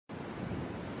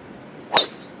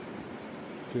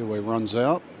Fairway runs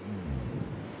out.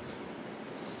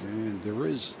 And there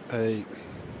is I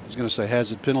was going to say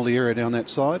hazard penalty area down that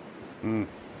side. And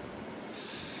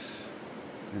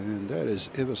that is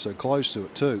ever so close to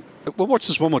it too. We'll watch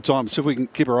this one more time, see if we can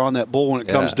keep our eye on that ball when it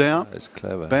comes down. That's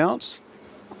clever. Bounce.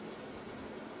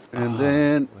 And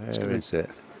then... Where is it?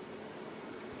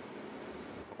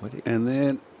 And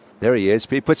then... There he is.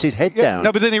 He puts his head down.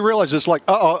 No, but then he realizes, like,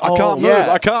 I can't move.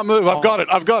 I can't move. I've got it.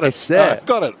 I've got it. It's there. I've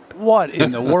got it. What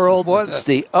in the world? What's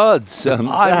the odds on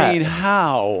that? I mean,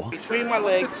 how? Between my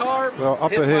legs. Well,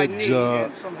 up ahead,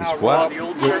 What?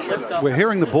 we're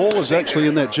hearing the ball is actually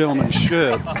in that gentleman's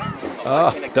shirt.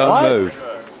 Don't move.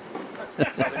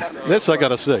 This I got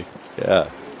to see. Yeah.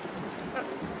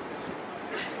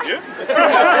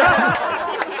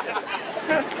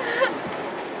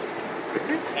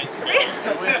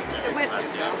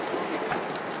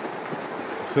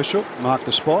 Official, mark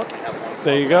the spot.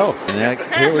 There you go.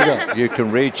 Here we go. You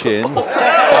can reach in.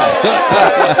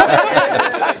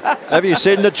 Have you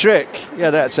seen the trick? Yeah,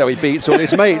 that's how he beats all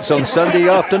his mates on Sunday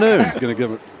afternoon. Going to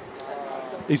give it.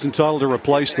 He's entitled to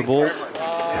replace the ball.